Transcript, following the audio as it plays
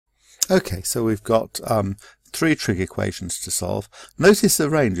Okay, so we've got three trig equations to solve. Notice the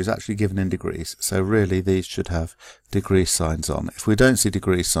range is actually given in degrees, so really these should have degree signs on. If we don't see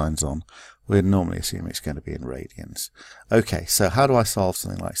degree signs on, we'd normally assume it's going to be in radians. Okay, so how do I solve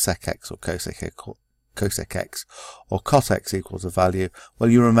something like sec x or cosec x or cot x equals a value? Well,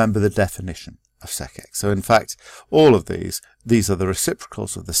 you remember the definition of sec x. So in fact, all of these are the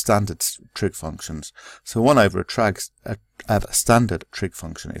reciprocals of the standard trig functions. So 1 over a standard trig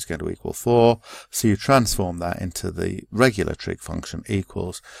function is going to equal 4. So you transform that into the regular trig function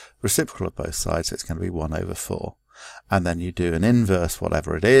equals reciprocal of both sides. So it's going to be 1 over 4. And then you do an inverse,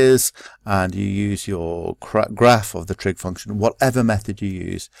 whatever it is, and you use your graph of the trig function, whatever method you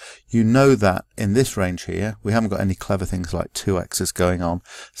use. You know that in this range here, we haven't got any clever things like 2x's going on.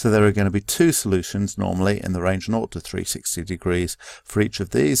 So there are going to be two solutions normally in the range 0 to 360 degrees for each of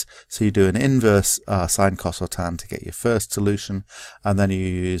these. So you do an inverse sine, cos or tan to get your first solution, and then you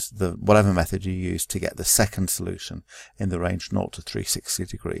use the whatever method you use to get the second solution in the range 0 to 360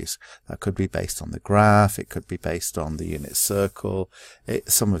 degrees. That could be based on the graph, it could be based on the unit circle.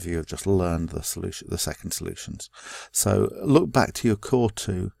 Some of you have just learned the second solutions. So look back to your core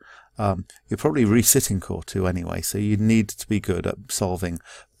 2. You're probably resitting core 2 anyway, so you need to be good at solving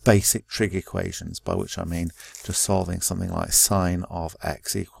basic trig equations, by which I mean just solving something like sine of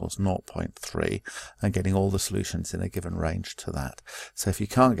x equals 0.3 and getting all the solutions in a given range to that. So if you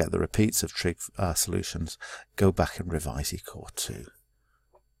can't get the repeats of trig solutions, go back and revise your core 2.